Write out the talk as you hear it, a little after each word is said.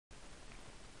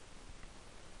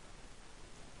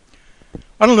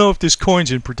I don't know if this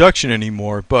coin's in production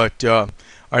anymore, but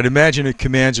I'd imagine it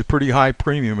commands a pretty high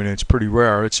premium and it's pretty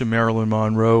rare. It's a Marilyn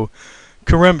Monroe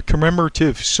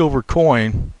commemorative silver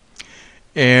coin,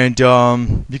 and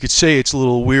you could say it's a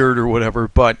little weird or whatever,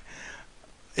 but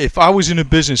if I was in the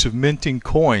business of minting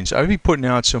coins, I'd be putting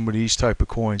out some of these type of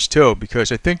coins too,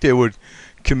 because I think they would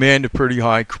command a pretty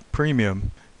high premium.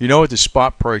 You know what the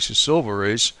spot price of silver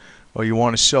is. Well, you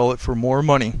want to sell it for more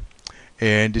money,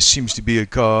 and this seems to be a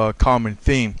common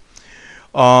theme.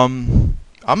 I'm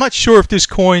not sure if this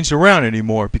coin's around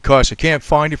anymore because I can't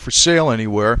find it for sale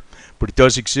anywhere, but it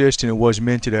does exist and it was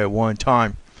minted at one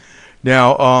time.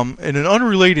 Now, in an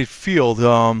unrelated field,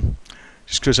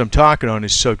 just because I'm talking on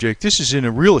this subject, this is in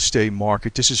a real estate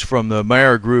market. This is from the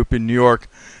Mayer Group in New York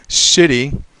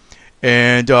City,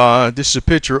 and this is a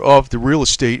picture of the real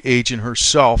estate agent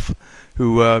herself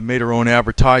who made her own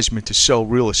advertisement to sell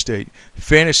real estate.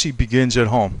 Fantasy begins at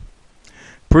home.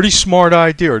 Pretty smart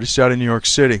idea. This is out in New York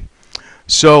City.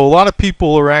 So a lot of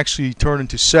people are actually turning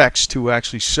to sex to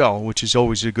actually sell, which is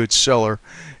always a good seller.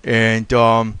 And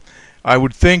I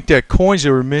would think that coins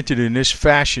that were minted in this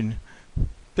fashion,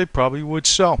 they probably would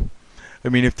sell. I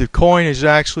mean, if the coin is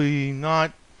actually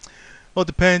not, well, it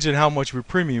depends on how much of a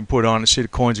premium put on it. Say the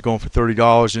coins are going for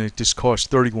 $30 and it just costs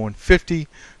 $31.50.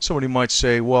 Somebody might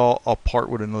say, well, I'll part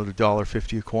with another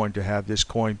 $1.50 a coin to have this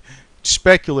coin,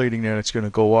 speculating that it's going to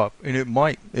go up. And it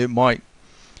might. It might.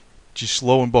 Just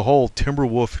lo and behold,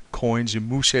 Timberwolf coins and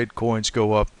Moosehead coins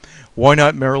go up. Why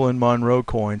not Marilyn Monroe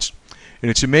coins?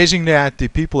 And it's amazing that the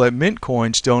people that mint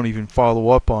coins don't even follow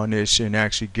up on this and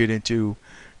actually get into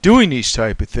doing these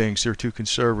type of things. They're too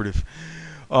conservative.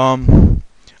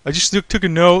 I just took a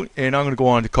note, and I'm going to go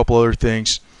on to a couple other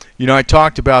things. You know, I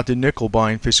talked about the nickel,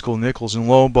 buying physical nickels, and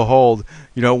lo and behold,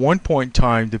 you know, at one point in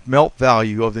time, the melt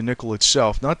value of the nickel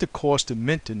itself, not the cost to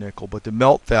mint the nickel, but the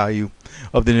melt value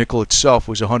of the nickel itself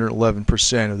was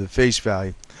 111% of the face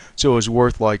value. So it was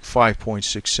worth like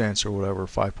 5.6 cents or whatever,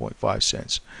 5.5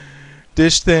 cents.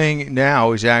 This thing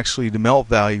now is actually, the melt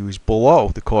value is below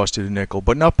the cost of the nickel,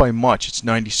 but not by much. It's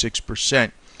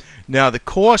 96%. Now, the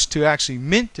cost to actually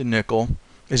mint the nickel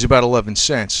is about 11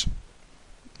 cents.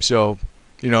 So,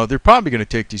 you know, they're probably going to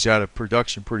take these out of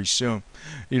production pretty soon.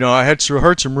 You know, I had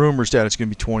heard some rumors that it's going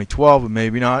to be 2012, but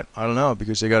maybe not. I don't know,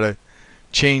 because they got to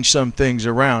change some things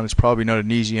around. It's probably not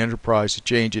an easy enterprise to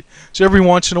change it. So every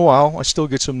once in a while, I still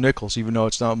get some nickels, even though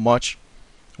it's not much.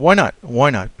 Why not? Why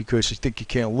not? Because I think you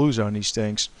can't lose on these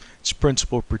things. It's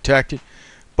principle protected.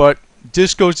 But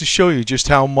this goes to show you just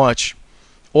how much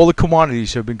all the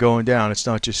commodities have been going down. It's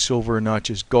not just silver and not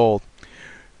just gold.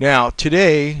 Now,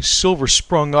 today, silver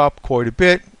sprung up quite a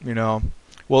bit, you know.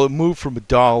 Well, it moved from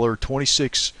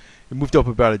 $1.26, it moved up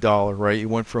about $1, right? It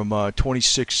went from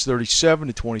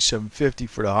 $26.37 to $27.50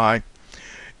 for the high.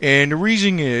 And the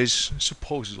reason is,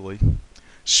 supposedly,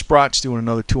 Sprott's doing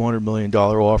another $200 million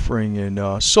offering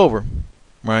in silver,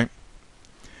 right?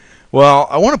 Well,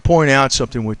 I want to point out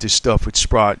something with this stuff with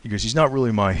Sprott, because he's not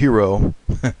really my hero.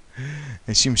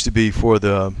 It seems to be for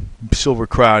the silver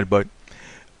crowd, but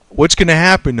what's going to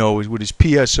happen, though, is with his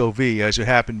PSOV, as it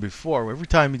happened before, every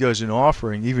time he does an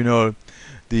offering, even though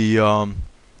the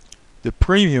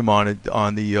premium on it,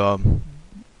 on the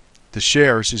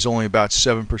shares, is only about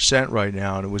 7% right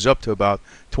now, and it was up to about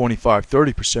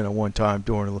 25-30% at one time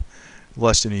during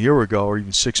less than a year ago, or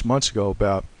even 6 months ago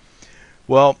about.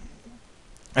 Well,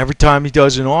 every time he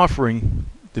does an offering,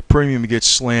 the premium gets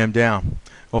slammed down.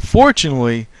 Well,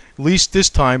 fortunately, at least this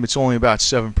time it's only about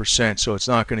 7%, so it's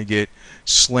not going to get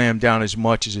slammed down as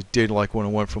much as it did like when it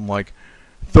went from like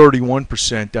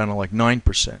 31% down to like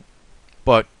 9%.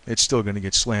 But it's still going to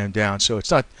get slammed down, so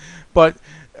it's not. But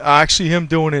actually, him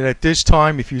doing it at this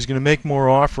time, if he's going to make more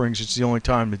offerings, it's the only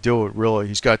time to do it, really.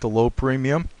 He's got the low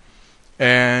premium,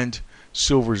 and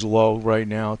silver's low right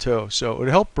now, too. So it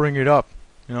helped bring it up.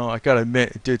 You know, I got to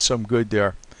admit, it did some good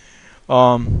there.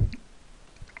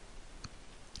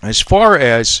 As far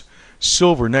as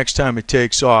silver, next time it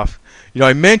takes off, you know,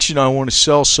 I mentioned I want to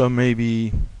sell some,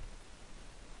 maybe,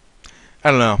 I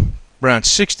don't know, around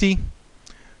 60,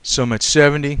 some at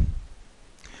 70,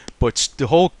 but the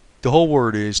whole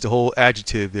word is, the whole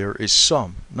adjective there is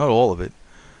some, not all of it.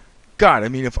 God, I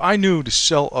mean, if I knew to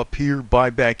sell up here, buy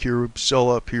back here,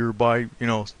 sell up here, buy,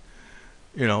 you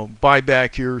know, buy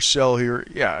back here, sell here,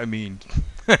 yeah, I mean,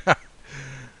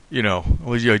 you know, it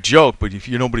was a joke, but if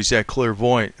nobody's that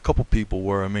clairvoyant, a couple people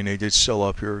were. I mean, they did sell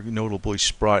up here, notably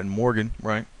Sprott and Morgan,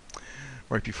 right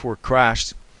before it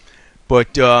crashed.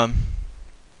 But you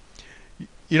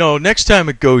know, next time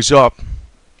it goes up,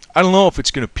 I don't know if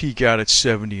it's going to peak out at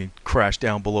 70 and crash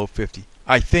down below 50.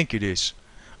 I think it is.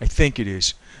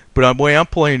 But the way I'm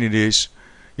playing it is,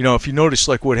 If you notice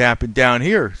like what happened down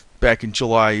here back in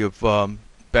July of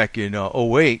back in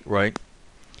 '08, right?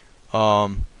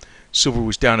 Um, Silver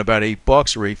was down about $8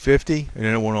 or 8.50, and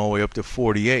then it went all the way up to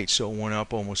 48. So it went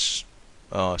up almost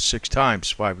 6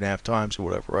 times, 5.5 times or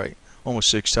whatever, right? Almost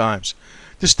 6 times.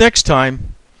 This next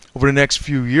time, over the next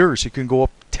few years, it can go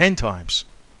up 10 times.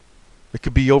 It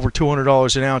could be over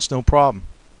 $200 an ounce, no problem.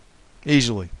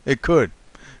 Easily. It could.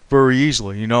 Very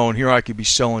easily, and here I could be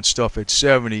selling stuff at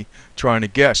 70, trying to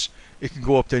guess. It can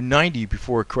go up to 90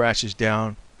 before it crashes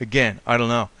down again. I don't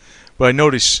know. But I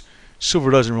notice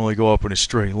silver doesn't really go up in a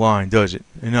straight line, does it?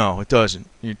 No, it doesn't.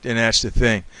 And that's the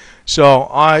thing. So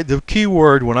the key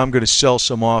word when I'm going to sell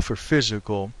some off for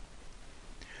physical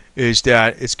is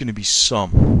that it's going to be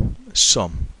some.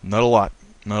 Not a lot.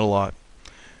 Not a lot.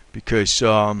 Because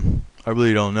I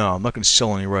really don't know. I'm not going to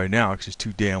sell any right now because it's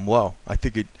too damn low. I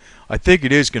think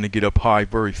it is going to get up high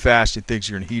very fast and things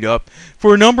are going to heat up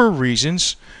for a number of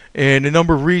reasons. And a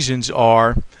number of reasons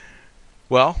are,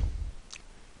 well,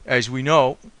 as we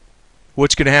know,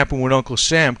 what's going to happen when Uncle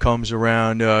Sam comes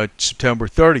around September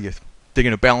 30th? They're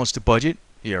going to balance the budget?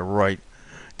 Yeah, right.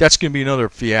 That's going to be another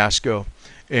fiasco.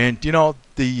 And,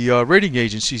 the rating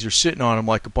agencies are sitting on them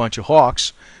like a bunch of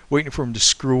hawks, waiting for them to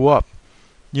screw up.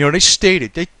 They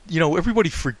stated, everybody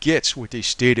forgets what they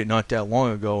stated not that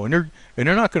long ago, and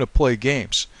they're not going to play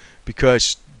games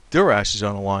because their ass is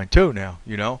on the line too now,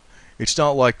 It's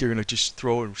not like they're going to just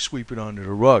throw it and sweep it under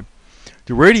the rug.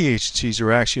 The rating agencies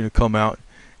are actually going to come out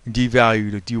and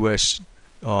devalue the U.S.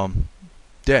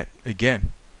 Debt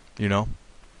again,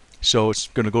 So it's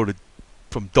going to go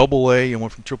from AA, and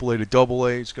went from AAA to AA.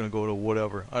 It's going to go to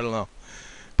whatever. I don't know.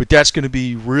 But that's going to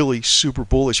be really super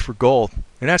bullish for gold.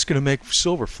 And that's going to make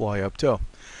silver fly up too.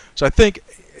 So I think,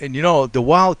 and the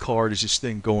wild card is this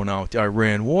thing going on with the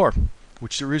Iran war,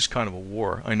 which there is kind of a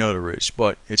war. I know there is,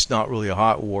 but it's not really a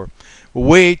hot war. But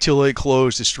wait till they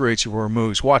close the Straits of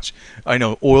Hormuz. Watch. I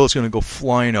know oil's going to go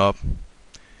flying up.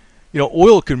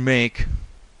 Oil can make...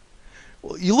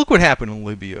 Well, you look what happened in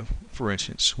Libya, for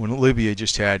instance, when Libya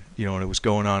just had, and it was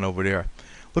going on over there.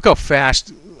 Look how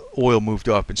fast oil moved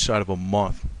up inside of a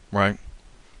month, right?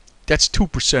 That's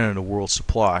 2% of the world's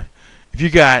supply. If you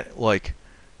got like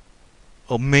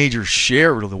a major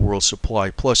share of the world's supply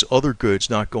plus other goods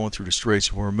not going through the Straits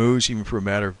of Hormuz even for a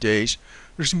matter of days,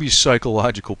 there's going to be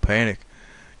psychological panic.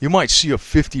 You might see a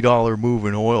 $50 move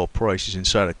in oil prices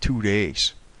inside of 2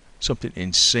 days. Something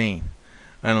insane.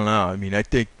 I don't know.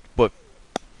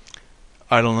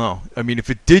 I don't know. If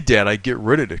it did that, I'd get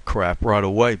rid of the crap right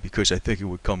away because I think it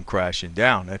would come crashing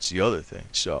down. That's the other thing.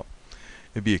 So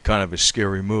it'd be a kind of a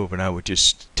scary move, and I would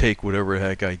just take whatever the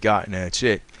heck I got, and that's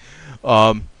it.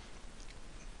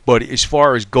 But as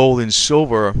far as gold and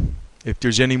silver, if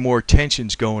there's any more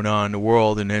tensions going on in the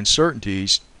world and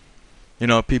uncertainties,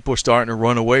 people are starting to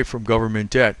run away from government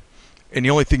debt. And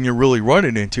the only thing you're really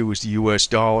running into is the U.S.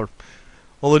 dollar.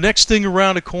 Well, the next thing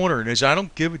around the corner is I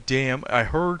don't give a damn. I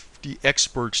heard the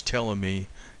experts telling me,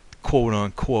 quote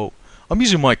unquote, I'm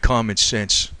using my common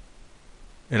sense,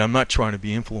 and I'm not trying to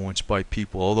be influenced by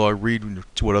people, although I read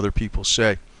what other people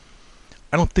say.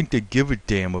 I don't think they give a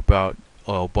damn about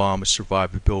Obama's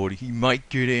survivability. He might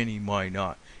get in, he might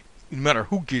not. No matter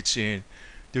who gets in,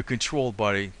 they're controlled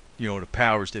by the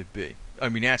powers that be.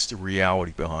 That's the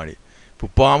reality behind it.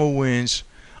 If Obama wins,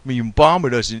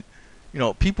 Obama doesn't.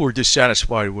 People are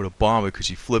dissatisfied with Obama because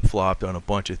he flip-flopped on a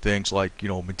bunch of things like,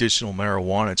 medicinal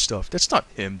marijuana and stuff. That's not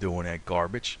him doing that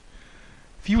garbage.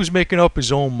 If he was making up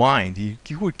his own mind, he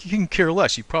can care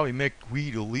less. He'd probably make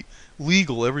weed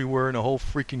legal everywhere in the whole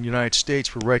freaking United States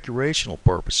for recreational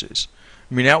purposes.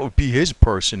 That would be his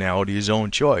personality, his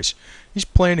own choice. He's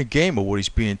playing a game of what he's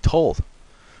being told.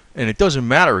 And it doesn't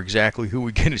matter exactly who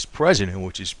we get as president,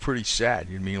 which is pretty sad.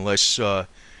 Unless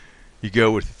you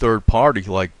go with a third party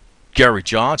like Gary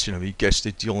Johnson. I guess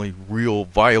that's the only real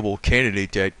viable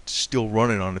candidate that's still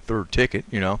running on the third ticket,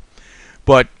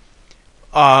 But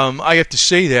I have to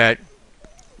say that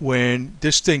when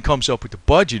this thing comes up with the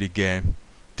budget again,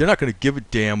 they're not going to give a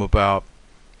damn about,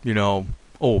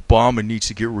 Obama needs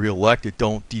to get reelected,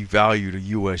 don't devalue the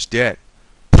U.S. debt.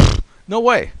 No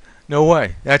way. No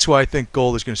way. That's why I think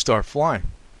gold is going to start flying,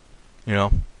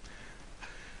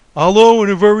 Although in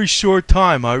a very short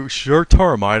term, I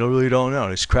really don't know.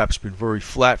 This crap's been very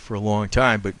flat for a long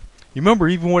time. But you remember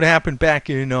even what happened back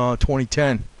in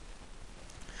 2010?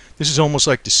 This is almost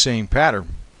like the same pattern.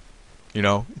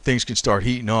 Things can start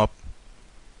heating up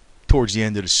towards the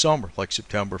end of the summer, like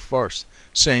September 1st.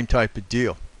 Same type of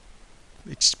deal.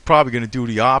 It's probably going to do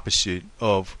the opposite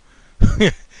of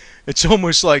It's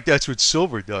almost like that's what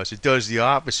silver does. It does the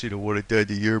opposite of what it did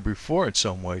the year before in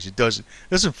some ways. It doesn't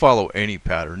follow any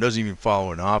pattern. It doesn't even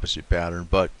follow an opposite pattern.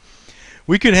 But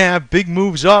we can have big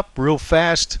moves up real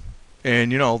fast,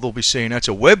 and they'll be saying that's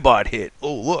a WebBot hit.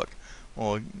 Oh, look.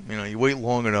 Well, you wait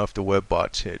long enough, the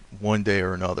WebBots hit one day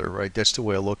or another, right? That's the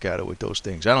way I look at it with those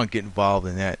things. I don't get involved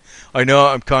in that. I know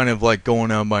I'm kind of like going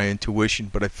on my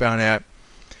intuition, but I found out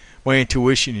my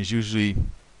intuition is usually,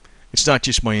 it's not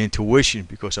just my intuition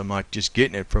because I'm not just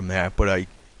getting it from that, but I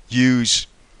use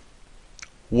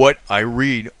what I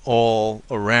read all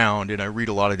around, and I read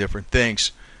a lot of different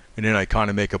things, and then I kind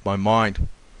of make up my mind.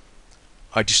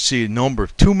 I just see a number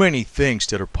of too many things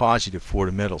that are positive for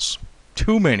the metals.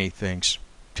 Too many things.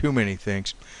 Too many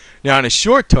things. Now, in the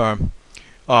short term,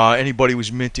 anybody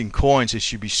who's minting coins, they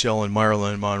should be selling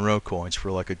Marilyn Monroe coins for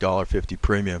like $1.50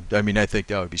 premium. I mean, I think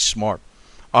that would be smart.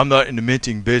 I'm not in the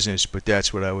minting business, but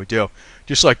that's what I would do.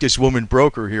 Just like this woman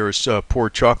broker here has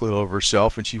poured chocolate over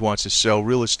herself, and she wants to sell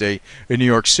real estate in New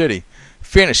York City.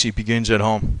 Fantasy begins at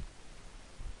home.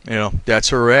 That's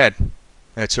her ad.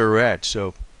 That's her ad.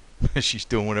 So she's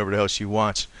doing whatever the hell she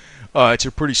wants. It's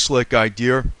a pretty slick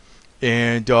idea.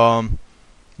 And,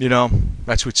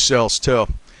 that's what sells too.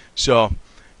 So,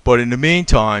 but in the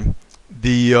meantime,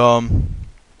 the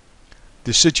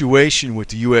situation with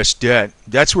the U.S. debt,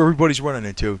 that's where everybody's running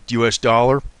into. The U.S.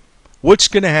 dollar. What's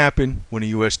going to happen when the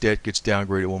U.S. debt gets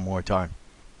downgraded one more time?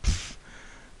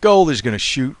 Gold is going to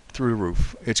shoot through the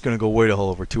roof. It's going to go way the hell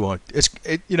over 200.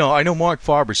 I know Mark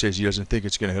Farber says he doesn't think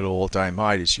it's going to hit an all-time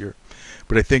high this year,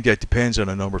 but I think that depends on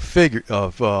a number of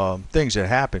things that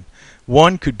happen.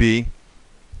 One could be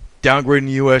downgrading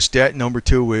the U.S. debt. Number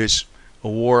two is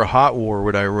a hot war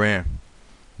with Iran.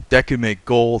 That could make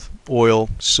gold, oil,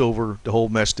 silver, the whole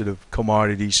mess of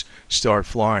commodities start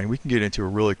flying. We can get into a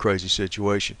really crazy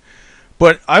situation.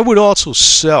 But I would also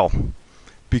sell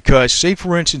because, say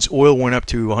for instance, oil went up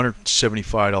to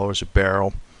 $175 a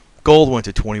barrel. Gold went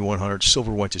to $2,100.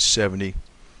 Silver went to $70.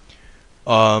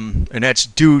 And that's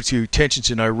due to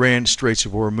tensions in Iran, Straits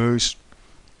of Hormuz.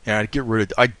 And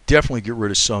I'd definitely get rid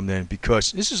of some then,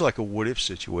 because this is like a what-if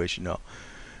situation now.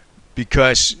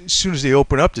 Because as soon as they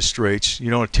open up the straits,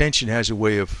 tension has a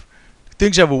way of,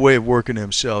 things have a way of working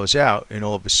themselves out, and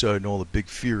all of a sudden all the big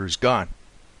fear is gone.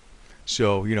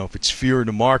 So, if it's fear in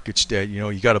the markets that,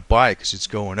 you got to buy it because it's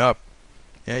going up,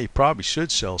 yeah, you probably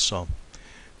should sell some.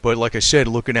 But like I said,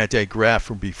 looking at that graph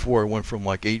from before, it went from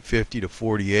like 850 to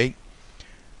 48.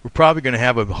 We're probably going to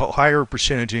have a higher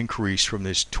percentage increase from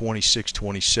this 26,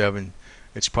 27.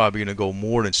 It's probably going to go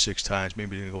more than 6 times.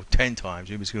 Maybe it's going to go 10 times.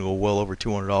 Maybe it's going to go well over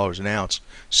 $200 an ounce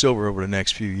silver over the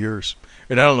next few years.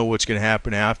 And I don't know what's going to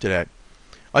happen after that.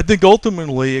 I think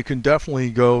ultimately it can definitely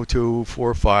go to $4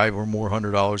 or $5 or more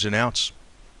 $100 an ounce.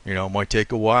 It might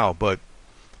take a while, but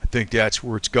I think that's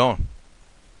where it's going.